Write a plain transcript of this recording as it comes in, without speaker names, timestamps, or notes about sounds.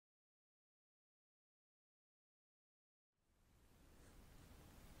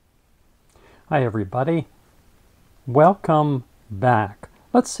Hi everybody, welcome back.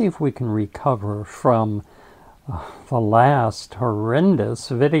 Let's see if we can recover from the last horrendous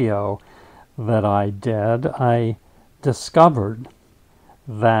video that I did. I discovered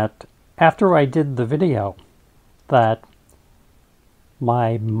that after I did the video that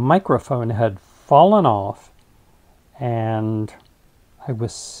my microphone had fallen off and I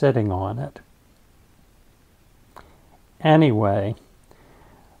was sitting on it. Anyway,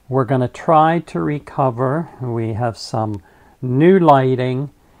 we're going to try to recover. We have some new lighting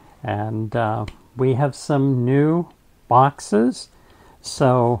and we have some new boxes,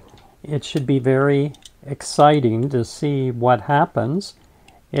 so it should be very exciting to see what happens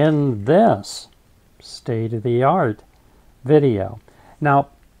in this state-of-the-art video. Now,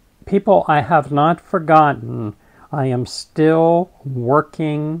 people, I have not forgotten. I am still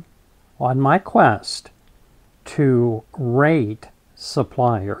working on my quest to rate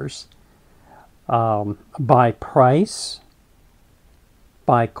suppliers by price,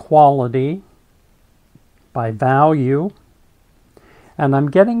 by quality, by value, and I'm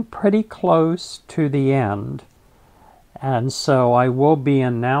getting pretty close to the end, and so I will be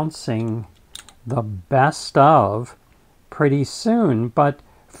announcing the best of pretty soon. But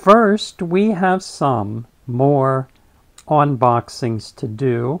first we have some more unboxings to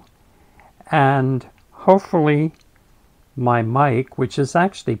do, and hopefully my mic, which is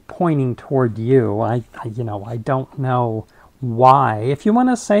actually pointing toward you. I don't know why. If you want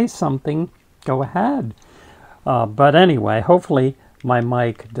to say something, go ahead. But anyway, hopefully my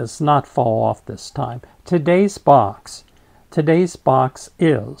mic does not fall off this time. Today's box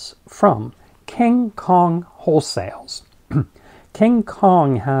is from King Kong Wholesales. King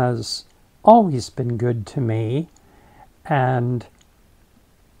Kong has always been good to me, and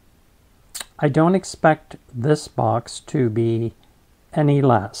I don't expect this box to be any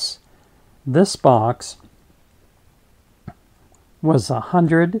less. This box was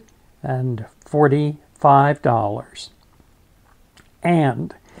 $145,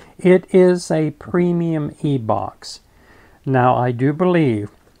 and it is a premium e-box. Now, I do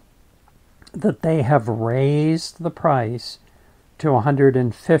believe that they have raised the price to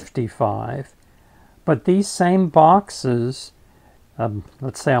 $155, but these same boxes,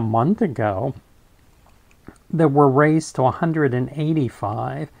 let's say a month ago, that were raised to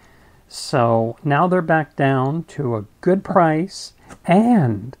 $185. So now they're back down to a good price,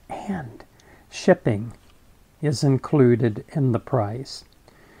 and shipping is included in the price.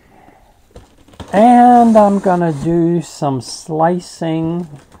 And I'm gonna do some slicing.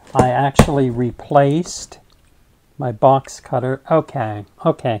 I actually replaced my box cutter. Okay.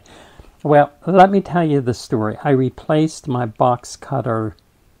 Well, let me tell you the story. I replaced my box cutter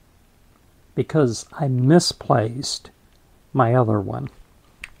because I misplaced my other one.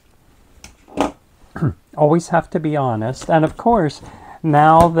 Always have to be honest. And of course,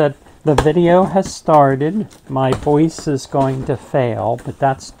 now that the video has started, my voice is going to fail, but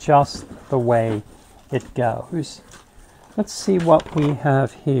that's just the way it goes. Let's see what we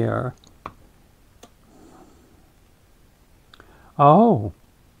have here. Oh,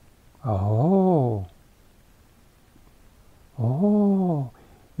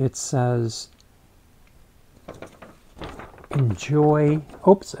 it says, enjoy,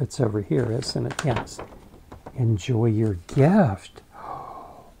 oops, it's over here, isn't it? Yes. Enjoy your gift.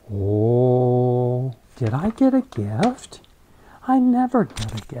 Oh, did I get a gift? I never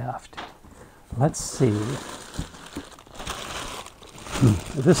get a gift. Let's see.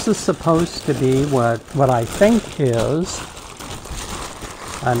 This is supposed to be what I think is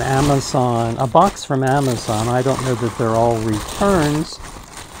an Amazon, a box from Amazon. I don't know that they're all returns,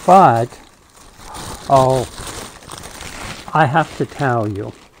 but, oh, I have to tell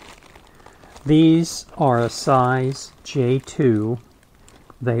you, these are a size J2.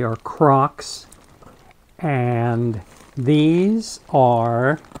 They are Crocs, and these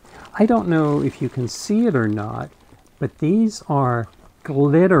are, I don't know if you can see it or not, but these are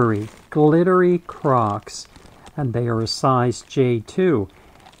glittery Crocs, and they are a size J2.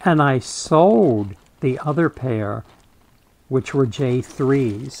 And I sold the other pair, which were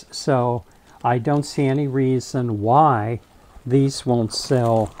J3s, so I don't see any reason why these won't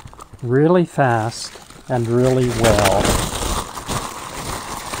sell really fast and really well.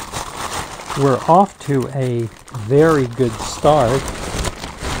 We're off to a very good start.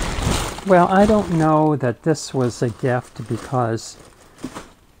 Well, I don't know that this was a gift because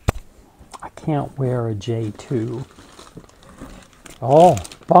I can't wear a J2. Oh,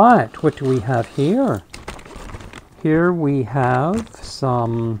 but what do we have here? Here we have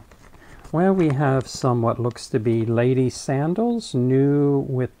some, well, we have some what looks to be lady sandals, new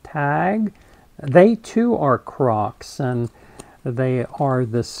with tag. They too are Crocs, and they are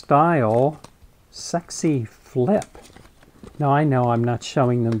the style Sexy Flip. Now I know I'm not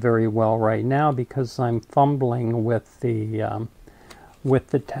showing them very well right now because I'm fumbling with the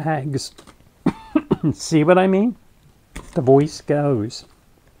tags. See what I mean? The voice goes.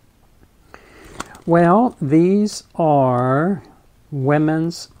 Well, these are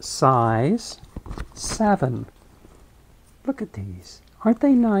women's size 7. Look at these. Aren't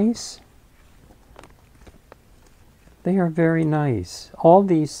they nice? They are very nice. All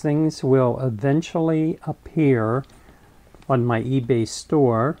these things will eventually appear on my eBay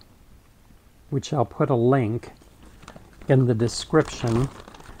store, which I'll put a link in the description.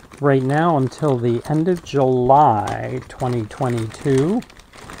 Right now, until the end of July 2022,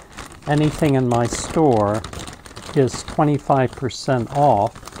 anything in my store is 25%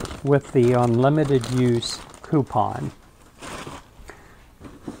 off with the unlimited use coupon.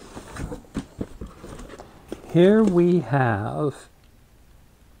 Here we have,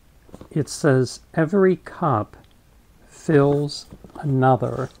 it says every cup fills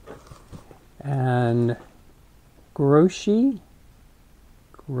another. And Groshi,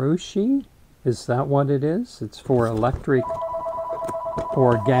 is that what it is? It's for electric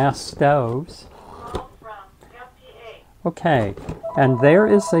or gas stoves. Okay, and there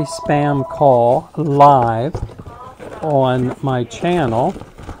is a spam call live on my channel.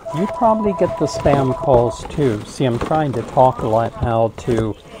 You probably get the spam calls too. See, I'm trying to talk a lot now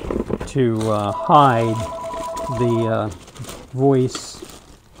to hide the voice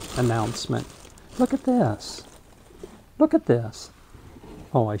announcement. Look at this. Look at this.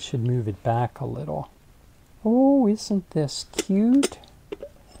 Oh, I should move it back a little. Oh, isn't this cute?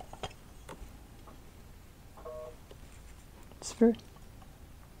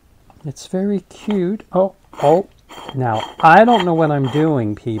 It's very cute. Oh. Now, I don't know what I'm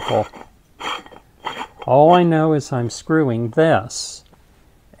doing, people. All I know is I'm screwing this.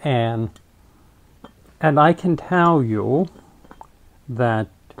 And I can tell you that,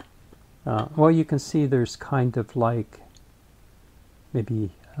 well, you can see there's kind of like maybe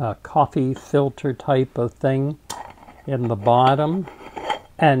a coffee filter type of thing in the bottom.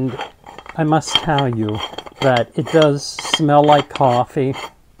 And I must tell you that it does smell like coffee,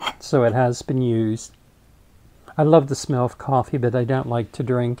 so it has been used. I love the smell of coffee, but I don't like to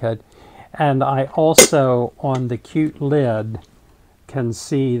drink it. And I also, on the cute lid, can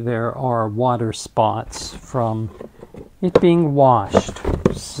see there are water spots from it being washed.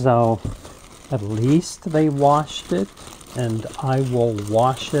 So at least they washed it, and I will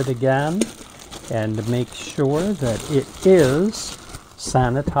wash it again and make sure that it is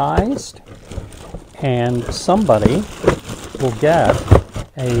sanitized, and somebody will get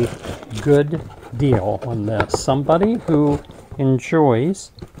a good deal on this. Somebody who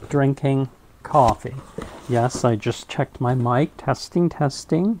enjoys drinking coffee. Yes, I just checked my mic. Testing.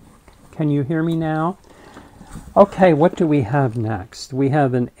 Can you hear me now? Okay, what do we have next? We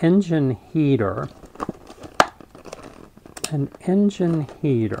have an engine heater. An engine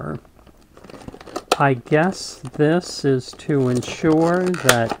heater. I guess this is to ensure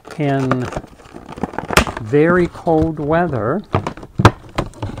that in very cold weather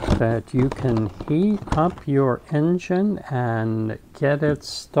that you can heat up your engine and get it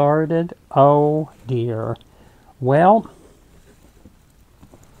started. Oh dear. Well,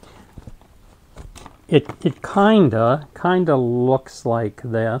 it kinda looks like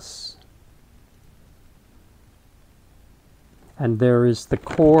this. And there is the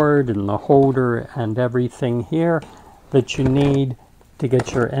cord and the holder and everything here that you need to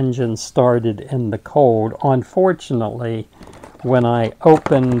get your engine started in the cold. Unfortunately, when I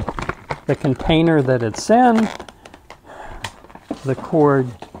opened the container that it's in, the cord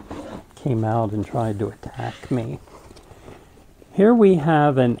came out and tried to attack me. Here we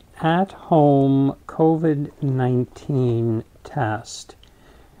have an at-home COVID-19 test.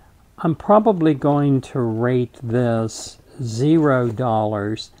 I'm probably going to rate this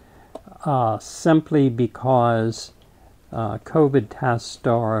 $0 simply because COVID tests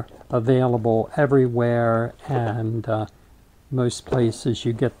are available everywhere, and most places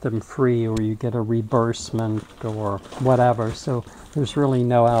you get them free or you get a reimbursement or whatever, so there's really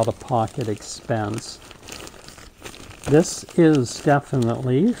no out-of-pocket expense. This is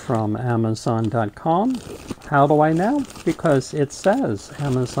definitely from Amazon.com. How do I know? Because it says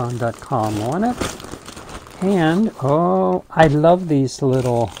Amazon.com on it. And, oh, I love these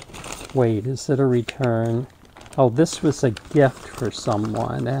little, wait, is it a return? Oh, this was a gift for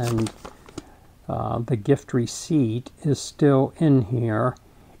someone, and the gift receipt is still in here.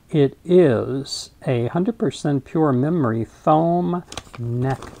 It is a 100% pure memory foam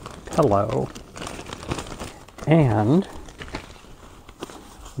neck pillow. And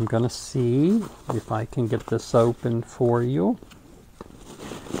I'm going to see if I can get this open for you.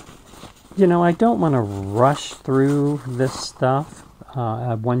 You know, I don't want to rush through this stuff.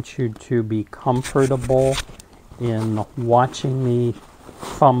 I want you to be comfortable in watching me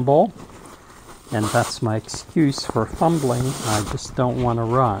fumble. And that's my excuse for fumbling. I just don't want to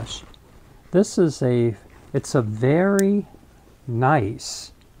rush. This is it's a very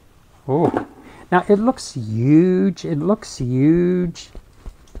nice. Oh, now it looks huge. It looks huge.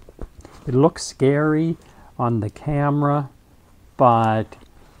 It looks scary on the camera, but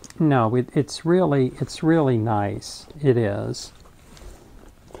no, it's really nice. It is.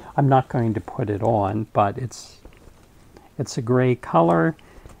 I'm not going to put it on, but it's a gray color.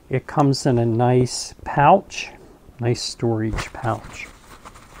 It comes in a nice pouch, nice storage pouch.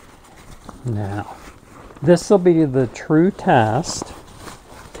 Now, this will be the true test.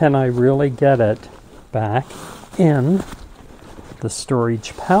 Can I really get it back in the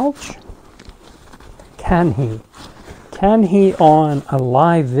storage pouch? Can he? Can he, on a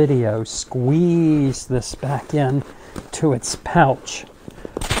live video, squeeze this back in to its pouch?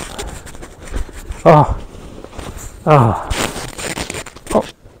 Oh, oh, oh,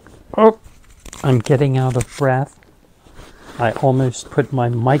 oh, I'm getting out of breath. I almost put my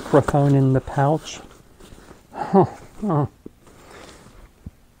microphone in the pouch. Oh, oh.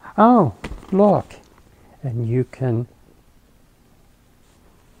 Oh, look, and you can,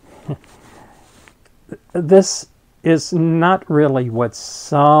 this is not really what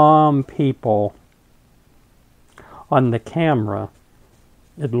some people on the camera,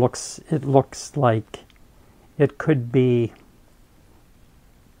 it looks like it could be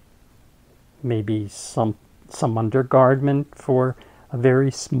maybe some undergarment for a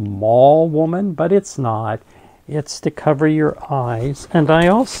very small woman, but it's not. It's to cover your eyes. And I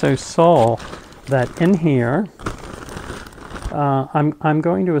also saw that in here, I'm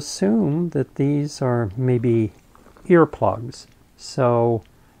going to assume that these are maybe earplugs. So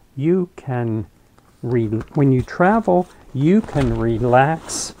you can, when you travel, you can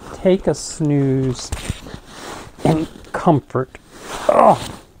relax, take a snooze, and comfort. Oh!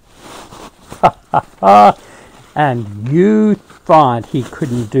 And you thought he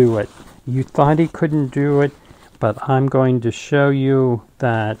couldn't do it. You thought he couldn't do it, but I'm going to show you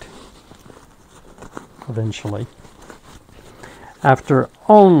that eventually. After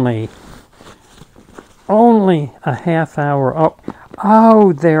only a half hour.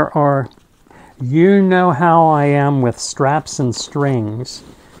 Oh, there are, you know how I am with straps and strings.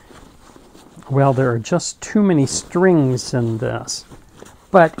 Well, there are just too many strings in this.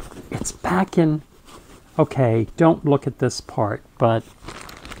 But it's back in, okay, don't look at this part, but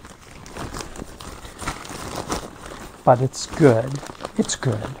it's good. It's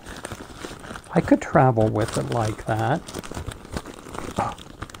good. I could travel with it like that.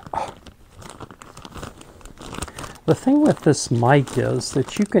 The thing with this mic is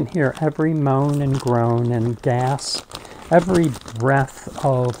that you can hear every moan and groan and gasp, every breath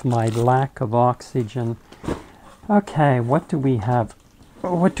of my lack of oxygen. Okay, what do we have?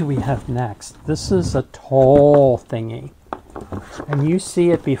 What do we have next? This is a tall thingy. And you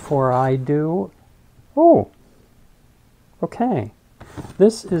see it before I do. Oh, okay.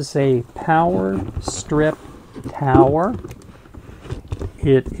 This is a power strip tower.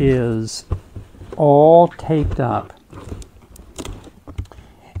 It is all taped up.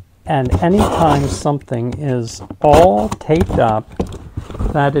 And anytime something is all taped up,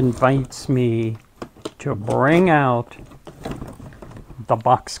 that invites me to bring out the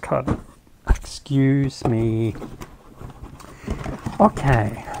box cutter. Excuse me.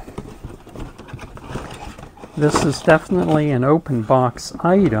 Okay. This is definitely an open box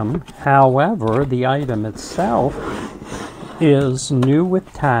item. However, the item itself is new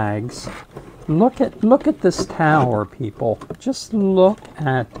with tags. Look at this tower, people. Just look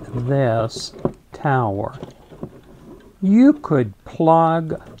at this tower. You could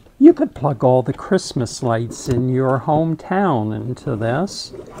plug all the Christmas lights in your hometown into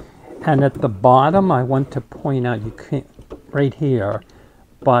this. And at the bottom, I want to point out, you can't, right here,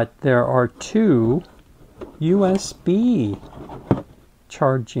 but there are two USB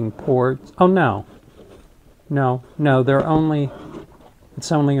charging ports. Oh, no, they're only,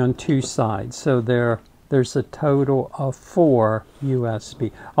 it's only on two sides. So there's a total of 4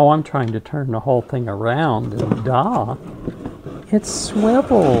 USB. Oh, I'm trying to turn the whole thing around, and duh. It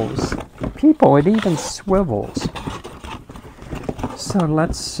swivels. People, it even swivels. So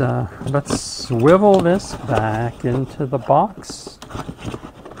let's swivel this back into the box.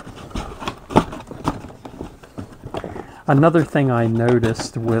 Another thing I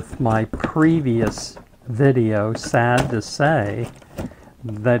noticed with my previous video, sad to say,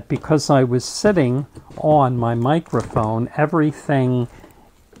 that because I was sitting on my microphone, everything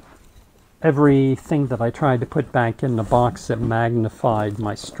that I tried to put back in the box, it magnified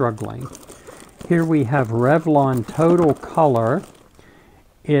my struggling. Here we have Revlon Total Color.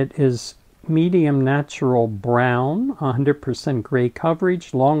 It is medium natural brown, 100% gray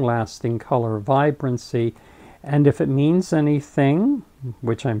coverage, long-lasting color vibrancy, and if it means anything,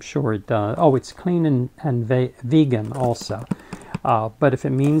 which I'm sure it does, oh, it's clean and vegan also, but if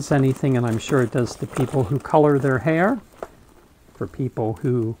it means anything, and I'm sure it does to people who color their hair, for people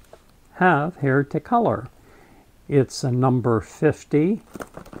who have hair to color, it's a number 50,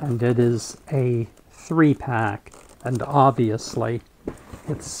 and it is a 3-pack, and obviously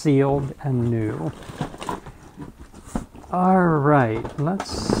it's sealed and new. All right, let's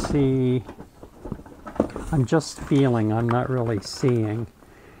see. I'm just feeling, I'm not really seeing.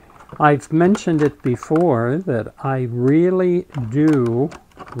 I've mentioned it before that I really do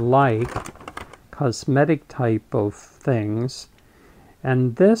like cosmetic type of things.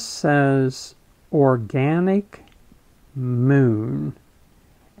 And this says Organic Moon.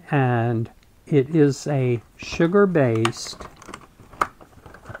 And it is a sugar-based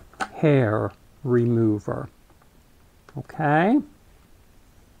hair remover. Okay?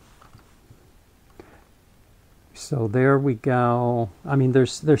 So there we go. I mean,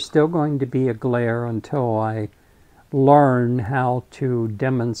 there's still going to be a glare until I learn how to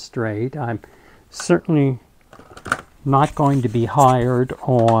demonstrate. I'm certainly not going to be hired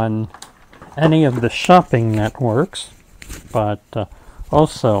on any of the shopping networks, but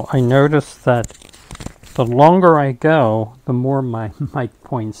also I noticed that the longer I go, the more my mic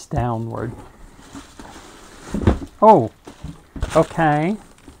points downward. Oh, okay.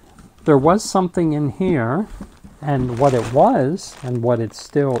 There was something in here, and what it was, and what it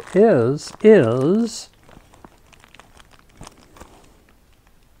still is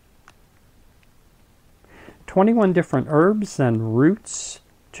 21 different herbs and roots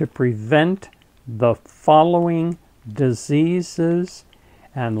to prevent the following diseases.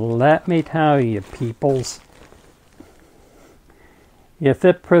 And let me tell you, peoples, if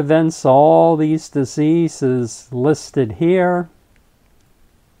it prevents all these diseases listed here,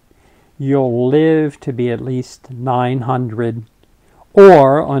 you'll live to be at least 900,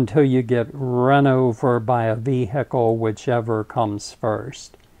 or until you get run over by a vehicle, whichever comes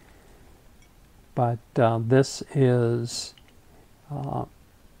first. But this is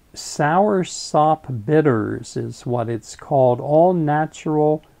Soursop Bitters is what it's called. All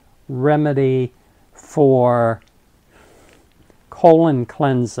natural remedy for colon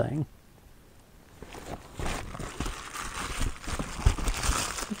cleansing.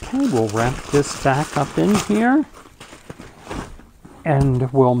 Okay, we'll wrap this back up in here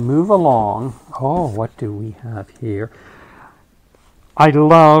and we'll move along. Oh, what do we have here?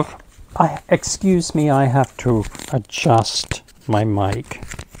 Excuse me, I have to adjust my mic.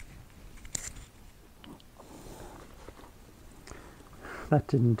 That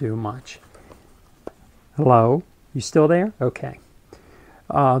didn't do much. Hello? You still there? Okay.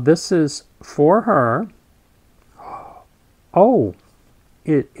 This is for her. Oh,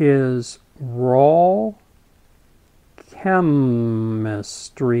 it is Raw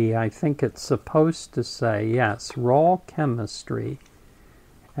Chemistry. I think it's supposed to say, yes, Raw Chemistry.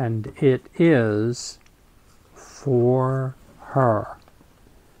 And it is for her.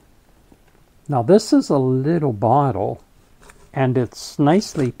 Now this is a little bottle and it's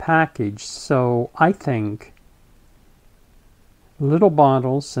nicely packaged, so I think little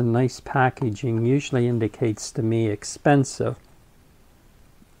bottles and nice packaging usually indicates to me expensive.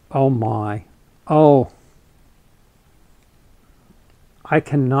 Oh my. Oh. I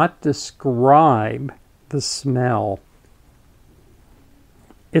cannot describe the smell.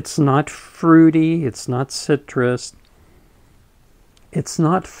 It's not fruity, it's not citrus, it's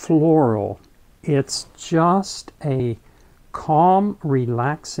not floral. It's just a calm,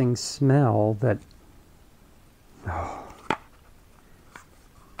 relaxing smell that, oh,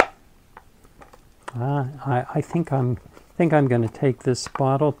 I think I'm going to take this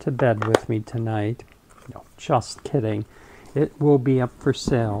bottle to bed with me tonight. No, just kidding. It will be up for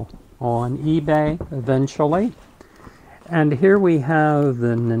sale on eBay eventually. And here we have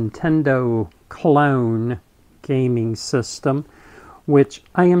the Nintendo clone gaming system, which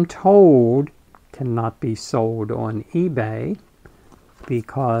I am told cannot be sold on eBay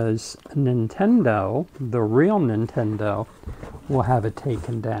because Nintendo, the real Nintendo, will have it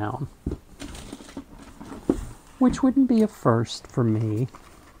taken down. Which wouldn't be a first for me.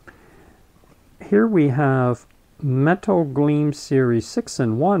 Here we have Metal Gleam Series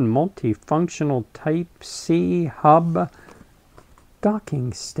 6-in-1 multifunctional Type-C hub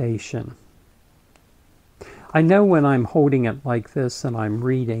docking station. I know when I'm holding it like this and I'm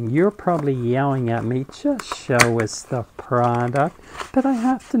reading, you're probably yelling at me, just show us the product. But I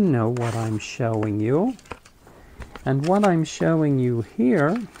have to know what I'm showing you. And what I'm showing you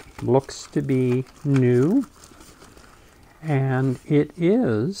here looks to be new. And it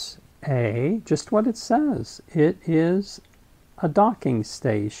is just what it says. It is a docking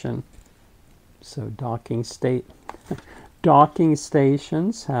station. So docking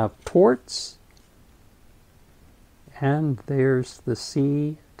stations have ports. And there's the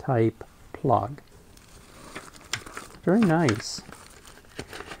C-type plug. Very nice.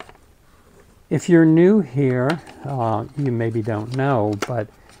 If you're new here, you maybe don't know, but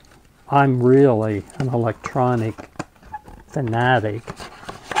I'm really an electronic fanatic.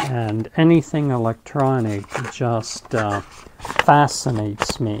 And anything electronic just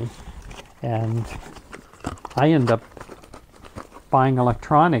fascinates me. And I end up buying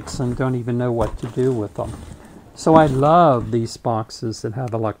electronics and don't even know what to do with them. So I love these boxes that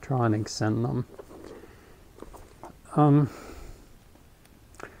have electronics in them.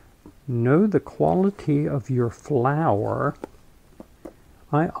 Know the quality of your flour.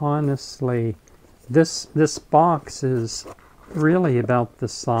 I honestly, this box is really about the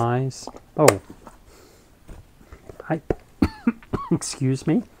size. Oh, excuse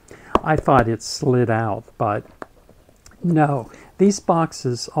me. I thought it slid out, but no. These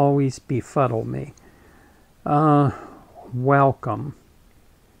boxes always befuddle me. Welcome.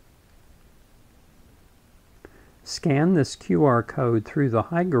 Scan this QR code through the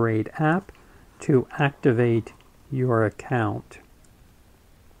HighGrade app to activate your account.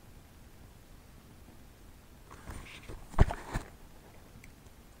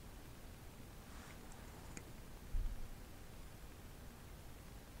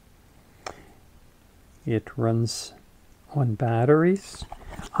 It runs on batteries.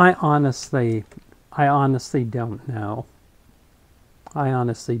 I honestly don't know. I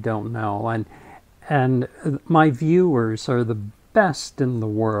honestly don't know. And my viewers are the best in the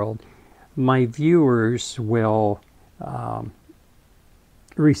world. My viewers will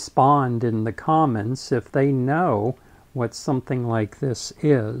respond in the comments if they know what something like this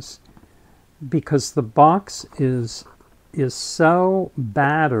is. Because the box is so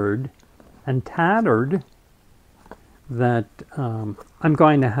battered and tattered that I'm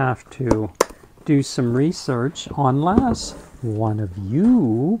going to have to do some research unless one of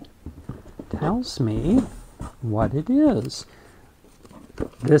you tells me what it is.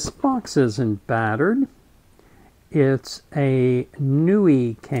 This box isn't battered. It's a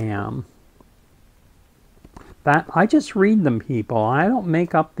NuiCam. I just read them, people. I don't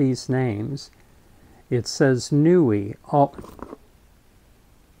make up these names. It says Nui.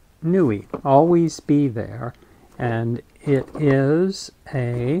 Nui, always be there. And it is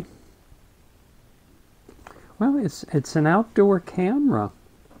a, well, it's an outdoor camera.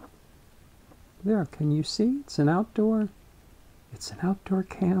 There, can you see? It's an outdoor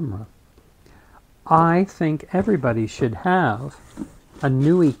camera. I think everybody should have a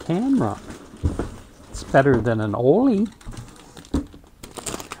Nui camera. It's better than an Oli.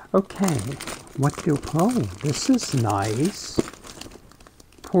 Okay, this is nice.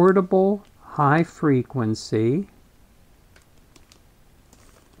 Portable, high frequency.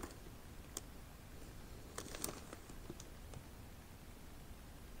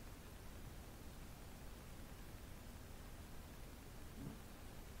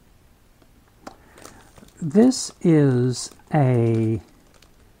 This is a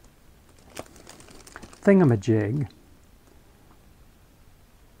thingamajig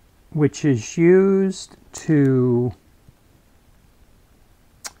which is used to,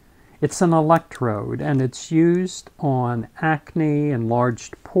 it's an electrode and it's used on acne,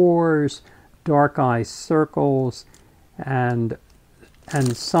 enlarged pores, dark eye circles, and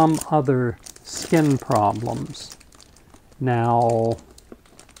some other skin problems. Now,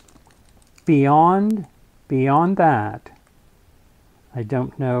 beyond that, I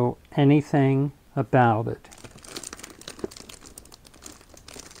don't know anything about it.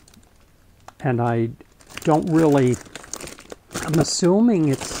 And I don't really, I'm assuming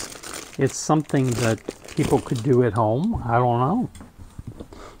it's something that people could do at home. I don't know.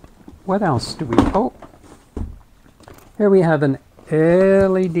 What else do we, oh, here we have an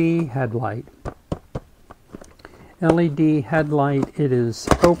LED headlight. LED headlight, it is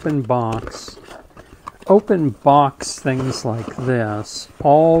open box. Open box things like this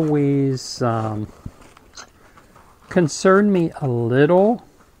always concern me a little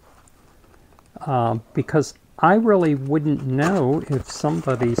because I really wouldn't know if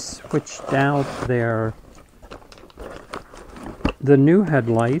somebody switched out the new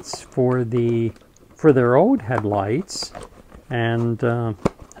headlights for their old headlights and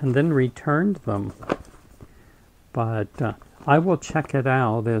then returned them. But I will check it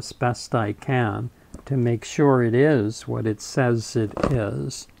out as best I can to make sure it is what it says it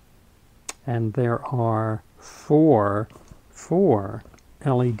is. And there are four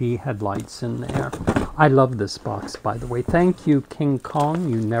LED headlights in there. I love this box, by the way. Thank you, King Kong.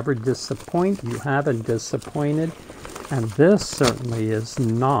 You never disappoint. You haven't disappointed. And this certainly is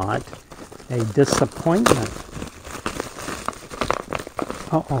not a disappointment.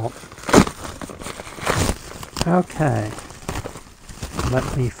 Uh-oh. Okay.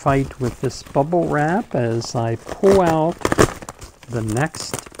 Let me fight with this bubble wrap as I pull out the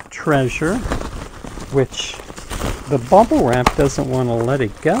next treasure, which the bubble wrap doesn't want to let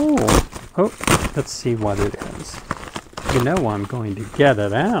it go. Oh, let's see what it is. You know I'm going to get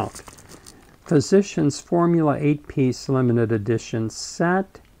it out. Physicians Formula 8-piece limited edition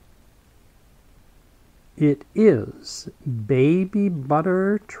set. It is Baby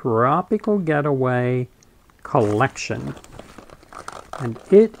Butter Tropical Getaway Collection. And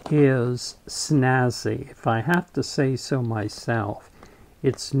it is snazzy, if I have to say so myself.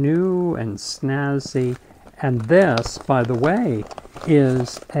 It's new and snazzy. And this, by the way,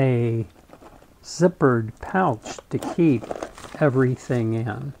 is a zippered pouch to keep everything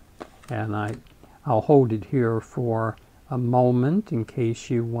in. And I'll hold it here for a moment in case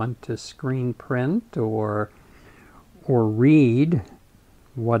you want to screen print or read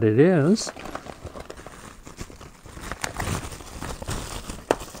what it is.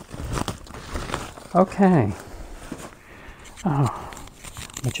 Okay. Oh,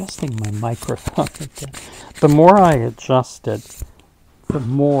 I'm adjusting my microphone again. The more I adjust it, the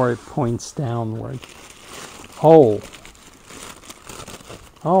more it points downward. Oh.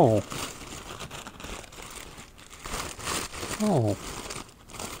 Oh. Oh.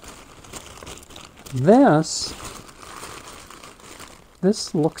 This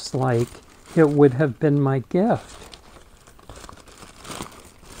looks like it would have been my gift.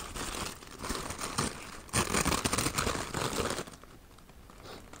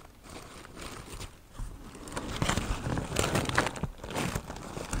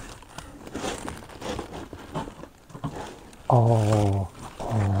 Oh,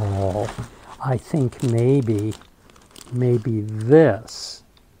 I think maybe this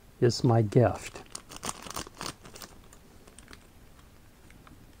is my gift.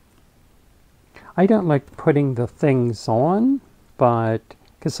 I don't like putting the things on, but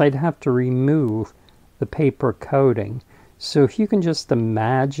because I'd have to remove the paper coating. So if you can just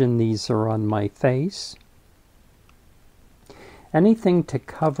imagine these are on my face. Anything to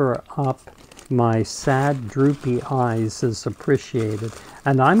cover up my sad, droopy eyes is appreciated.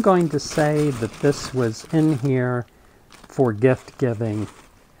 And I'm going to say that this was in here for gift giving.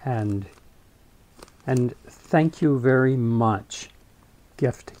 And thank you very much,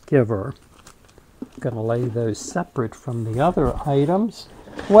 gift giver. I'm going to lay those separate from the other items.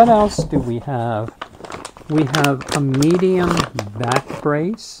 What else do we have? We have a medium back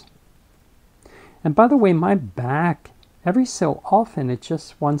brace. And by the way, my back, every so often, it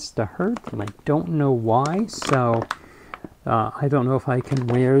just wants to hurt, and I don't know why. So I don't know if I can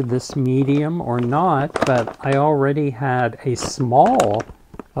wear this medium or not, but I already had a small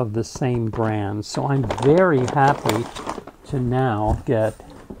of the same brand. So I'm very happy to now get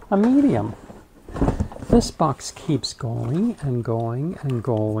a medium. This box keeps going and going and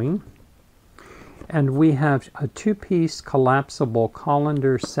going. And we have a two-piece collapsible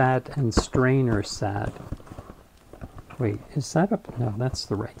colander set and strainer set. Wait, is that up? No, that's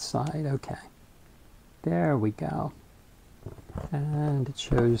the right side. Okay. There we go. And it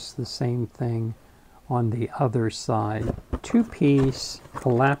shows the same thing on the other side. Two-piece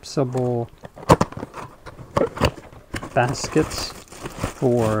collapsible baskets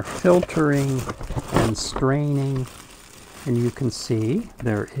for filtering and straining. And you can see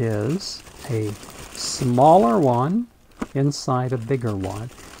there is a smaller one inside a bigger one.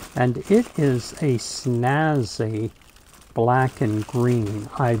 And it is a snazzy black and green.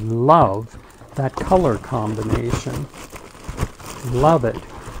 I love that color combination. Love it.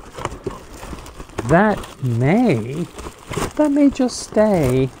 That may just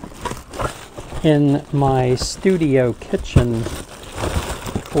stay in my studio kitchen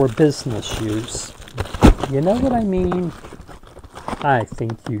for business use. You know what I mean? I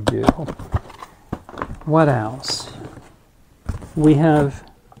think you do. What else? We have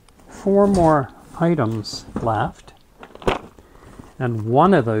 4 more items left. And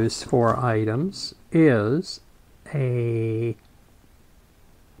one of those 4 items is a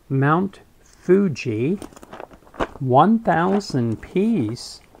Mount Fuji 1,000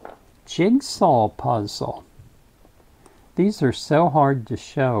 piece jigsaw puzzle. These are so hard to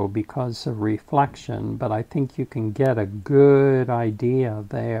show because of reflection, but I think you can get a good idea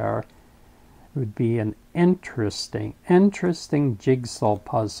there. It would be an interesting jigsaw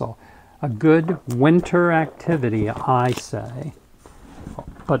puzzle. A good winter activity, I say.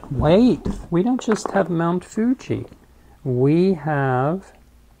 But wait, we don't just have Mount Fuji. We have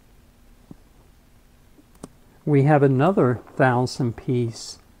another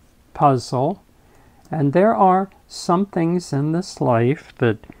 1,000-piece puzzle. And there are some things in this life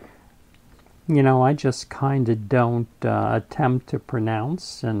that, you know, I just kind of don't attempt to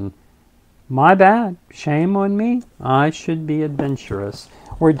pronounce. And my bad. Shame on me. I should be adventurous.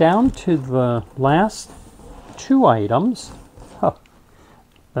 We're down to the last 2 items. Oh,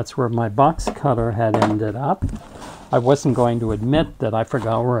 that's where my box cutter had ended up. I wasn't going to admit that I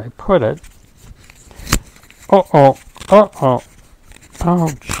forgot where I put it. Uh-oh. Uh-oh. Oh,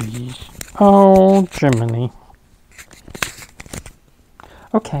 jeez. Oh, Jiminy.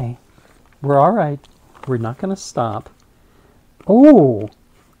 Okay, we're all right. We're not going to stop. Oh,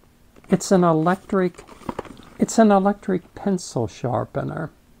 it's an electric pencil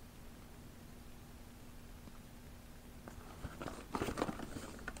sharpener.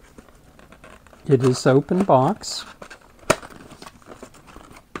 It is open box.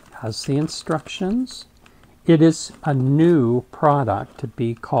 Has the instructions. It is a new product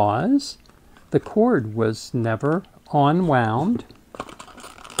because the cord was never unwound.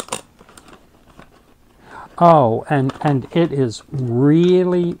 Oh, and it is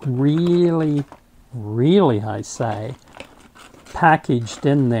really, I say, packaged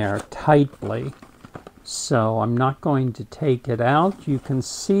in there tightly. So I'm not going to take it out. You can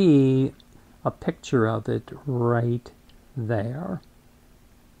see a picture of it right there.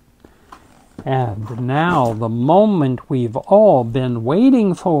 And now the moment we've all been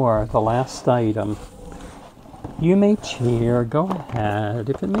waiting for, the last item. You may cheer, go ahead.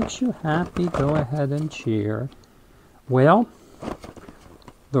 If it makes you happy, go ahead and cheer. Well,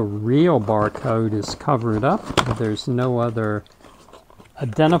 the real barcode is covered up. There's no other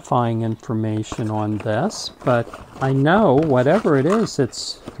identifying information on this, but I know whatever it is,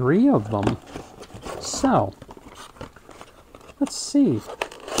 it's 3 of them. So, let's see.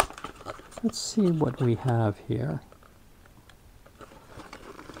 Let's see what we have here.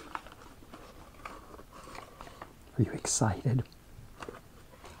 Are you excited?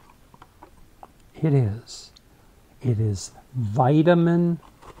 It is. It is vitamin.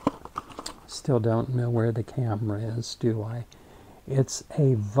 Still don't know where the camera is, do I? It's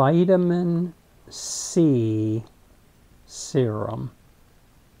a vitamin C serum.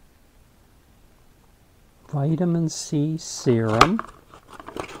 Vitamin C serum.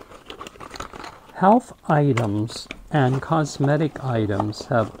 Health items and cosmetic items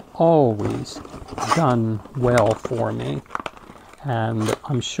have always done well for me, and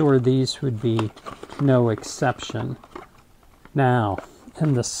I'm sure these would be no exception. Now,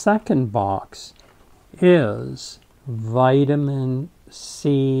 in the second box is vitamin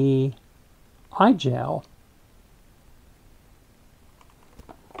C eye gel.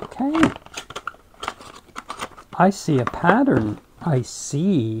 Okay. I see a pattern. I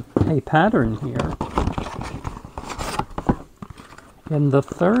see a pattern here. In the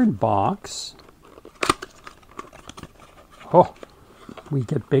third box, oh, we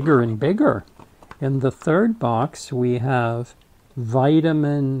get bigger and bigger. In the third box, we have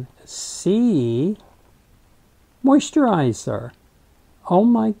vitamin C moisturizer. Oh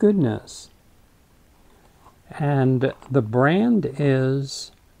my goodness. And the brand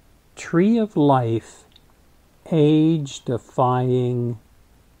is Tree of Life Age-Defying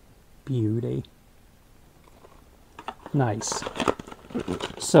Beauty. Nice.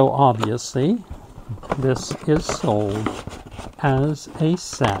 So obviously, this is sold as a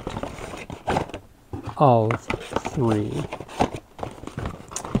set of 3.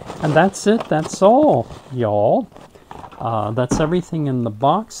 And that's it. That's all, y'all. That's everything in the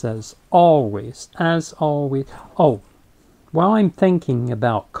box, as always. As always. Oh, while I'm thinking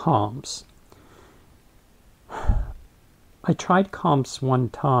about comps, I tried comps one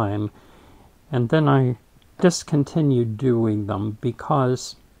time, and then I discontinued doing them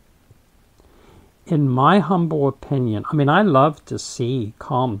because, in my humble opinion, I mean, I love to see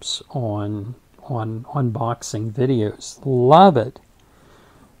comps on unboxing videos. Love it.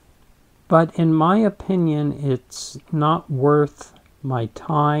 But in my opinion, it's not worth my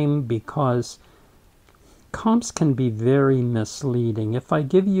time because comps can be very misleading. If I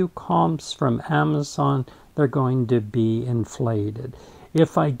give you comps from Amazon, they're going to be inflated.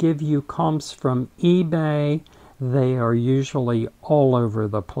 If I give you comps from eBay, they are usually all over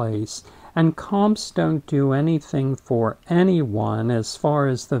the place. And comps don't do anything for anyone as far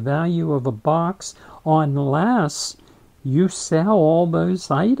as the value of a box unless you sell all those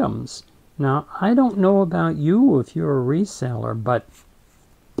items. Now, I don't know about you if you're a reseller, but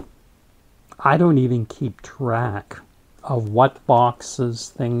I don't even keep track of what boxes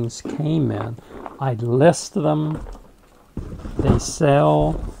things came in. I list them, they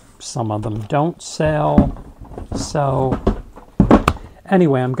sell, some of them don't sell. So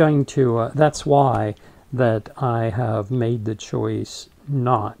anyway, I'm going to, that's why that I have made the choice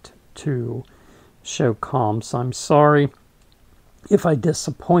not to show comps. I'm sorry if I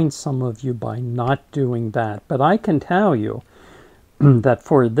disappoint some of you by not doing that, but I can tell you that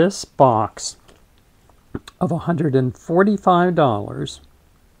for this box of $145,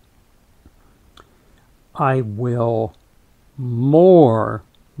 I will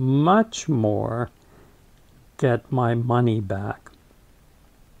much more, get my money back,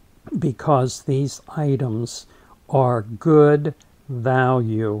 because these items are good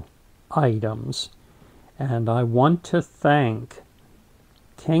value items. And I want to thank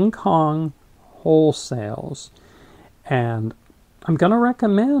King Kong Wholesales, and I'm going to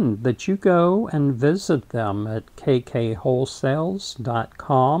recommend that you go and visit them at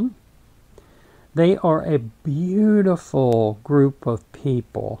kkwholesales.com. They are a beautiful group of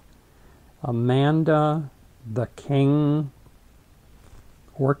people. Amanda, the king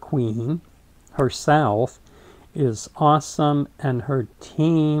or queen herself, is awesome, and her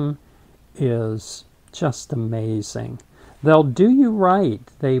team is just amazing. They'll do you right.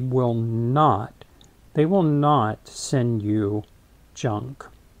 They will not send you junk.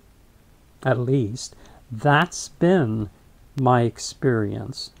 At least that's been my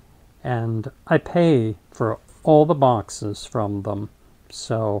experience, and I pay for all the boxes from them,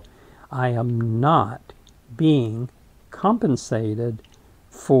 so I am not being compensated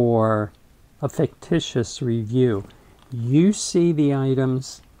for a fictitious review. You see the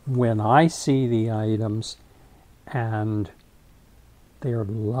items when I see the items, and they're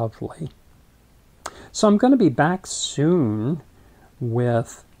lovely. So I'm going to be back soon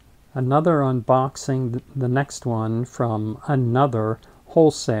with another unboxing, the next one from another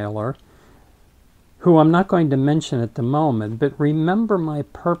wholesaler who I'm not going to mention at the moment, but remember, my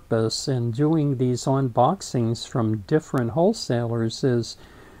purpose in doing these unboxings from different wholesalers is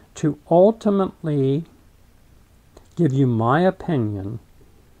to ultimately give you my opinion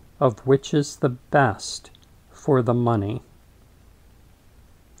of which is the best for the money.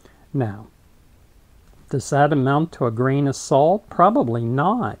 Now, does that amount to a grain of salt? Probably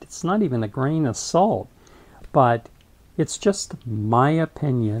not. It's not even a grain of salt, but it's just my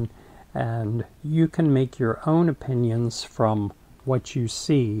opinion, and you can make your own opinions from what you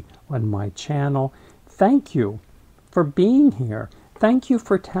see on my channel. Thank you for being here. Thank you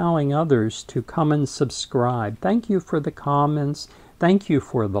for telling others to come and subscribe. Thank you for the comments. Thank you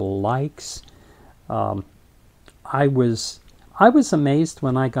for the likes. I was amazed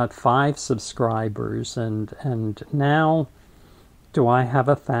when I got 5 subscribers, and now, do I have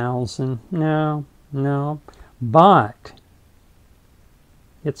 1,000? No, but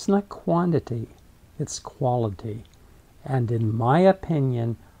it's not quantity, it's quality. And in my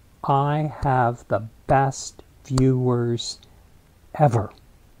opinion, I have the best viewers ever.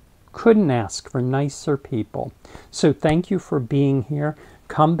 Couldn't ask for nicer people. So thank you for being here.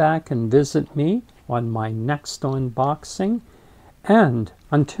 Come back and visit me on my next unboxing. And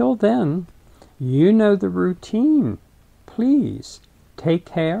until then, you know the routine. Please take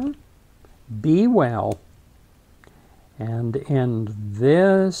care, be well, and in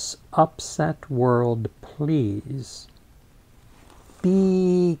this upset world, please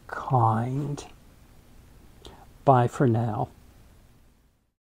be kind. Bye for now.